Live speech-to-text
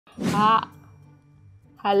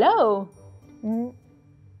Hello.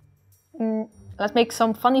 Let's make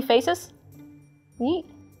some funny faces.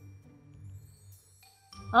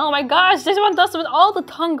 Oh my gosh, this one does with all the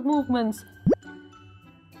tongue movements.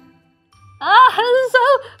 This is so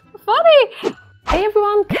funny. Hey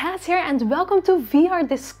everyone, Cas here and welcome to VR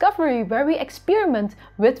Discovery, where we experiment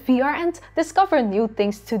with VR and discover new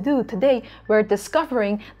things to do. Today we're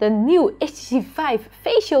discovering the new HTC VIVE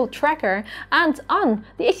facial tracker and on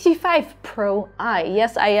the HTC VIVE Pro Eye.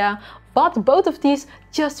 Yes, I bought both of these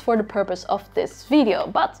just for the purpose of this video,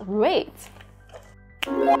 but wait.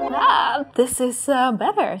 This is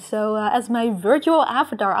better. So as my virtual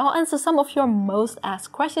avatar, I'll answer some of your most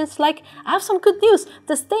asked questions. Like, I have some good news.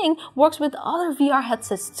 This thing works with other VR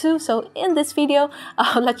headsets too. So in this video,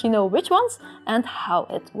 I'll let you know which ones and how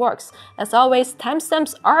it works. As always,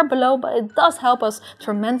 timestamps are below, but it does help us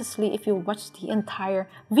tremendously if you watch the entire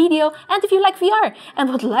video. And if you like VR and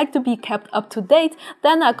would like to be kept up to date,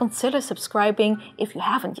 then consider subscribing if you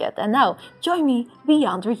haven't yet. And now, join me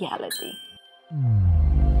beyond reality.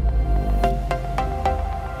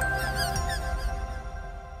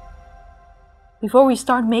 Before we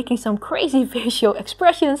start making some crazy facial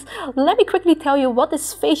expressions, let me quickly tell you what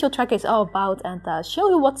this facial tracker is all about and show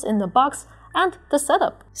you what's in the box and the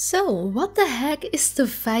setup. So, what the heck is the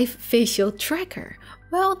VIVE facial tracker?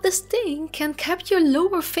 Well, this thing can capture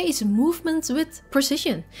lower face movements with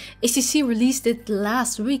precision. HTC released it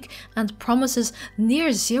last week and promises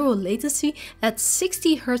near zero latency at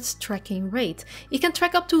 60 Hz tracking rate. It can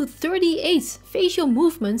track up to 38 facial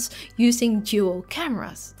movements using dual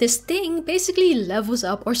cameras. This thing basically levels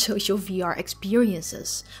up our social VR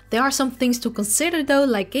experiences. There are some things to consider though,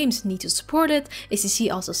 like games need to support it.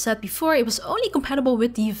 HTC also said before it was only compatible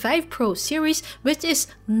with the VIVE Pro series, which is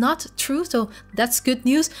not true, so that's good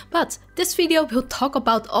news, but this video will talk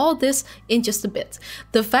about all this in just a bit.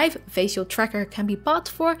 The VIVE facial tracker can be bought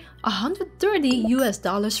for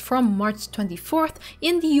 $130 from March 24th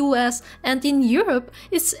in the US, and in Europe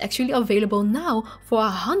it's actually available now for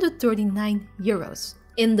 139 euros.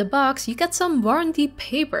 In the box, you get some warranty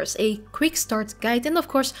papers, a quick start guide, and of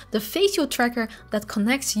course the facial tracker that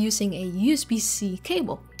connects using a USB-C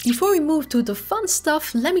cable. Before we move to the fun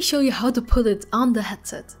stuff, let me show you how to put it on the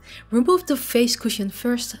headset. Remove the face cushion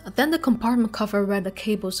first, then the compartment cover where the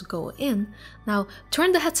cables go in. Now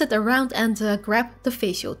turn the headset around and grab the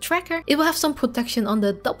facial tracker. It will have some protection on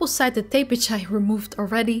the double-sided tape which I removed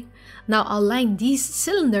already. Now align these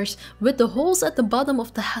cylinders with the holes at the bottom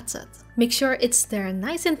of the headset. Make sure it's there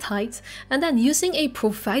nice and tight, and then using a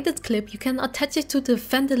provided clip you can attach it to the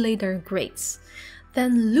ventilator grates.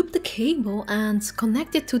 Then loop the cable and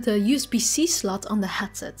connect it to the USB-C slot on the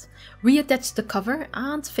headset. Reattach the cover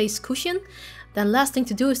and face cushion. Then last thing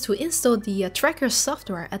to do is to install the tracker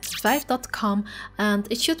software at vive.com, and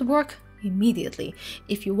it should work immediately.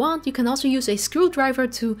 If you want, you can also use a screwdriver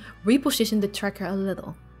to reposition the tracker a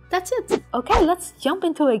little. That's it. Okay, let's jump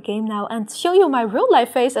into a game now and show you my real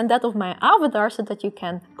life face and that of my avatar so that you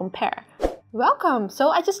can compare. Welcome! So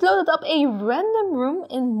I just loaded up a random room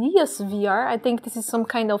in Neos VR. I think this is some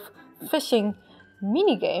kind of fishing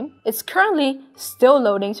mini game. It's currently still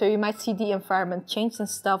loading, so you might see the environment change and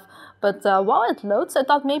stuff. But while it loads, I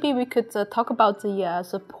thought maybe we could talk about the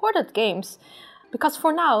supported games. Because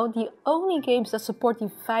for now, the only games that support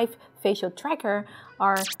the VIVE facial tracker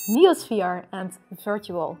are Neos VR and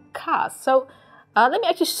Virtual Cast. So let me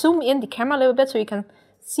actually zoom in the camera a little bit so you can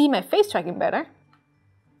see my face tracking better.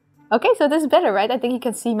 Okay, so this is better, right? I think you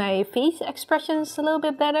can see my face expressions a little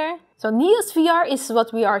bit better. So Neos VR is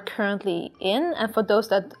what we are currently in. And for those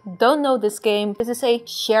that don't know this game, this is a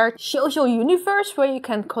shared social universe where you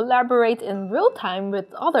can collaborate in real time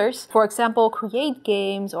with others. For example, create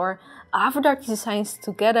games or avatar designs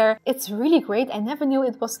together. It's really great. I never knew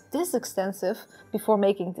it was this extensive before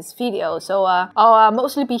making this video. So I'll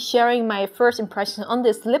mostly be sharing my first impressions on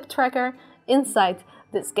this lip tracker inside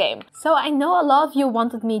this game. So I know a lot of you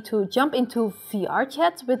wanted me to jump into VR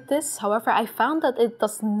chat with this. However, I found that it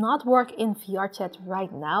does not work in VR chat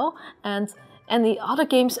right now and any other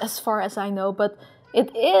games as far as I know, but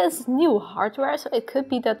it is new hardware, so it could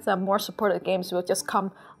be that more supported games will just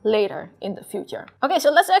come later in the future. Okay,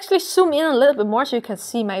 so let's actually zoom in a little bit more so you can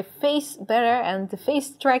see my face better and the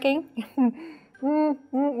face tracking.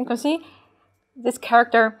 You can see this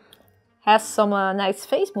character has some nice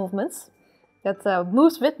face movements that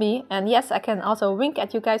moves with me, and yes, I can also wink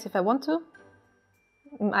at you guys if I want to.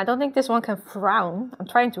 I don't think this one can frown. I'm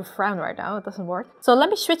trying to frown right now, it doesn't work. So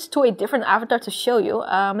let me switch to a different avatar to show you.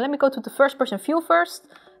 Let me go to the first person view first,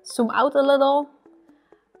 zoom out a little.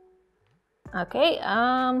 Okay,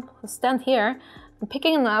 let's stand here. I'm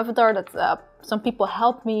picking an avatar that some people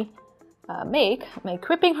helped me make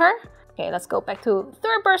equipping her. Okay, let's go back to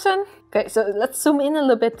third person. Okay, so let's zoom in a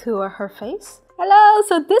little bit to her face. Hello!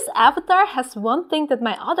 So this avatar has one thing that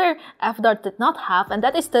my other avatar did not have, and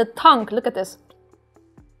that is the tongue. Look at this.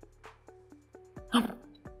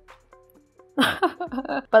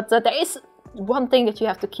 But there is one thing that you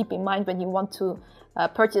have to keep in mind when you want to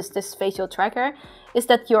purchase this facial tracker, is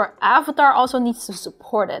that your avatar also needs to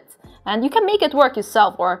support it. And you can make it work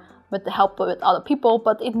yourself or with the help with other people,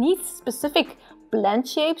 but it needs specific blend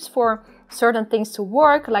shapes for certain things to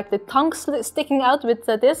work, like the tongue sticking out with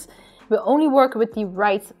this will only work with the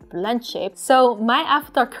right blend shape. So my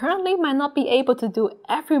avatar currently might not be able to do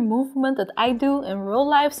every movement that I do in real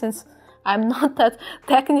life, since I'm not that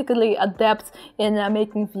technically adept in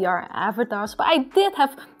making VR avatars, but I did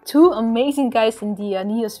have two amazing guys in the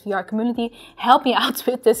Neos VR community help me out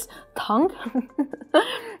with this tongue.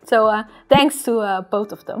 So thanks to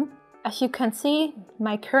both of them. As you can see,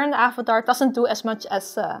 my current avatar doesn't do as much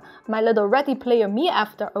as my little Ready Player Me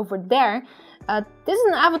avatar over there. This is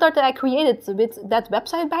an avatar that I created with that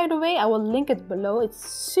website, by the way. I will link it below. It's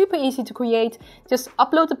super easy to create. Just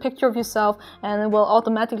upload a picture of yourself and it will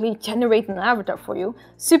automatically generate an avatar for you.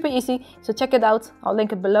 Super easy, so check it out. I'll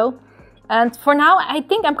link it below. And for now, I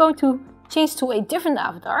think I'm going to change to a different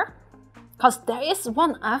avatar, because there is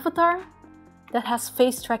one avatar that has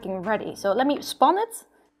face tracking ready. So let me spawn it.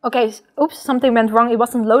 Okay, oops, something went wrong. It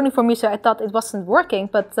wasn't loading for me, so I thought it wasn't working,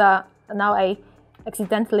 but now I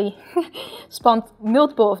accidentally spawned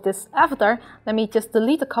multiple of this avatar. Let me just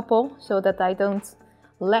delete a couple so that I don't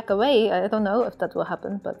lag away. I don't know if that will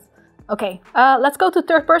happen, but okay. Let's go to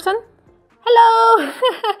third person. Hello!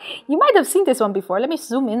 You might have seen this one before. Let me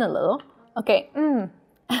zoom in a little. Okay.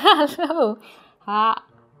 Hello.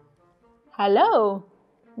 Hello.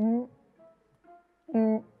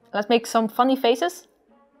 Let's make some funny faces.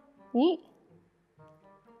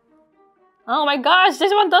 Oh my gosh,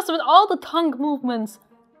 this one does with all the tongue movements.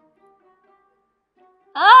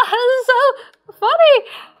 Ah, this is so funny.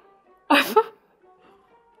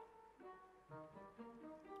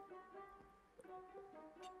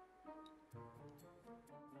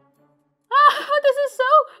 This is so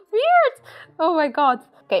weird. Oh my god.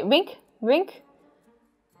 Okay, wink, wink.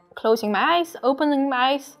 Closing my eyes, opening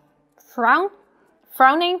my eyes. Frown,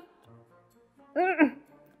 frowning.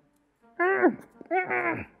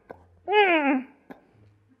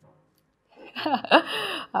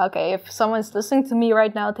 Okay, if someone's listening to me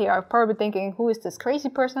right now, they are probably thinking, who is this crazy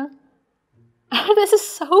person? This is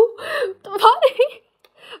so funny.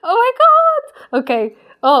 Oh my god. Okay.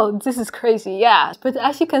 Oh, this is crazy. Yeah. But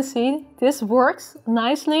as you can see, this works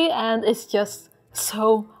nicely and it's just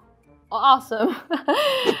so awesome.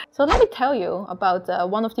 So let me tell you about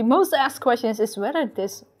one of the most asked questions, is whether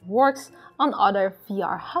this works on other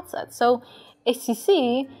VR headsets. So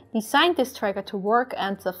HTC designed this tracker to work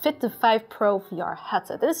and to fit the VIVE Pro VR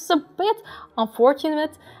headset. This is a bit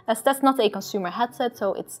unfortunate as that's not a consumer headset,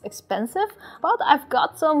 so it's expensive. But I've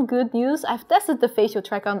got some good news. I've tested the facial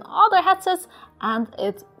tracker on other headsets and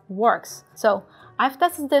it works. So I've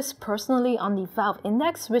tested this personally on the Valve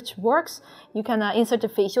Index, which works. You can insert the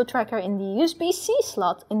facial tracker in the USB-C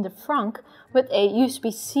slot in the front with a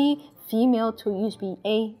USB-C female to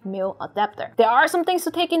USB-A male adapter. There are some things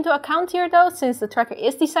to take into account here though. Since the tracker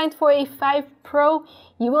is designed for a VIVE Pro,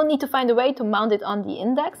 you will need to find a way to mount it on the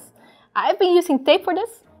index. I've been using tape for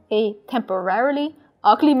this, a temporarily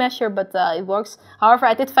ugly measure, but it works. However,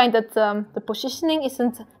 I did find that the positioning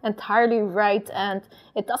isn't entirely right and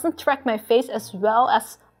it doesn't track my face as well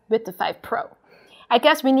as with the VIVE Pro. I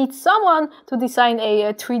guess we need someone to design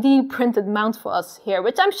a 3D printed mount for us here,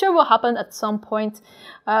 which I'm sure will happen at some point,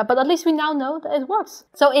 but at least we now know that it works.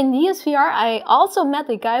 So in Neos VR, I also met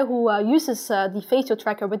a guy who uses the facial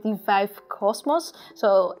tracker with the VIVE Cosmos,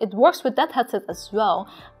 so it works with that headset as well.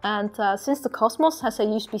 And since the Cosmos has a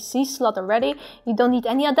USB-C slot already, you don't need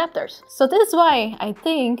any adapters. So this is why I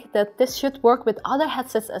think that this should work with other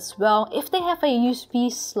headsets as well if they have a USB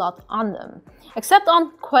slot on them. Except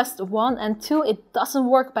on Quest 1 and 2, it doesn't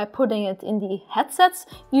work by putting it in the headset's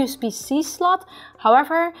USB-C slot.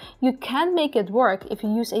 However, you can make it work if you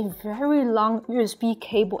use a very long USB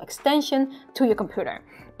cable extension to your computer.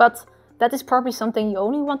 But that is probably something you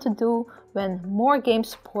only want to do when more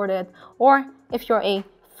games support it, or if you're a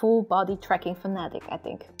full body tracking fanatic, I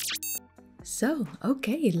think. So,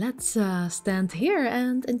 okay, let's stand here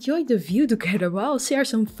and enjoy the view together while I'll share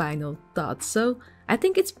some final thoughts. So, I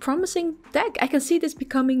think it's promising tech. I can see this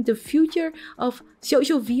becoming the future of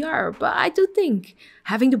social VR, but I do think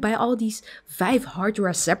having to buy all these VIVE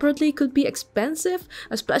hardware separately could be expensive,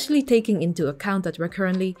 especially taking into account that we're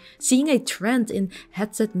currently seeing a trend in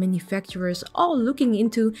headset manufacturers all looking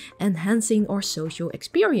into enhancing our social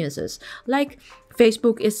experiences. Like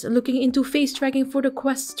Facebook is looking into face tracking for the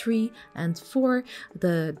Quest 3 and 4.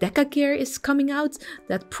 The Deca Gear is coming out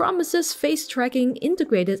that promises face tracking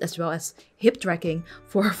integrated as well as hip tracking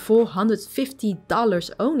for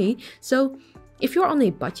 $450 only. So if you're on a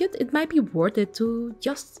budget, it might be worth it to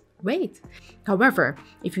just wait. However,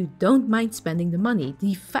 if you don't mind spending the money,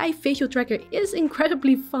 the VIVE facial tracker is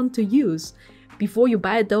incredibly fun to use. Before you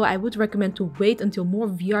buy it though, I would recommend to wait until more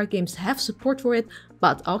VR games have support for it,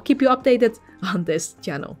 but I'll keep you updated on this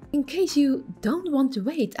channel. In case you don't want to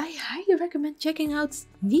wait, I highly recommend checking out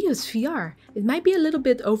Neos VR. It might be a little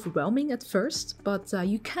bit overwhelming at first, but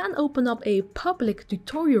you can open up a public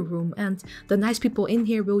tutorial room and the nice people in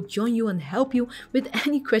here will join you and help you with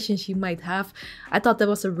any questions you might have. I thought that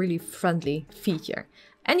was a really friendly feature.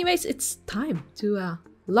 Anyways, it's time to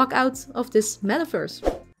log out of this metaverse.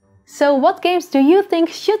 So what games do you think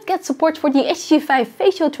should get support for the HTC VIVE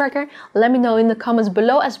facial tracker? Let me know in the comments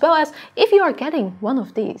below, as well as if you are getting one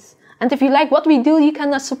of these. And if you like what we do, you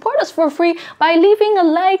can support us for free by leaving a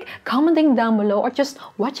like, commenting down below, or just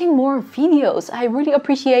watching more videos. I really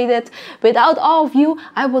appreciate it. Without all of you,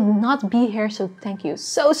 I would not be here, so thank you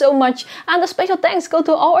so much. And a special thanks go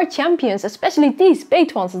to all our champions, especially these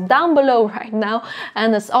patrons down below right now.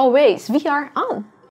 And as always, we are on.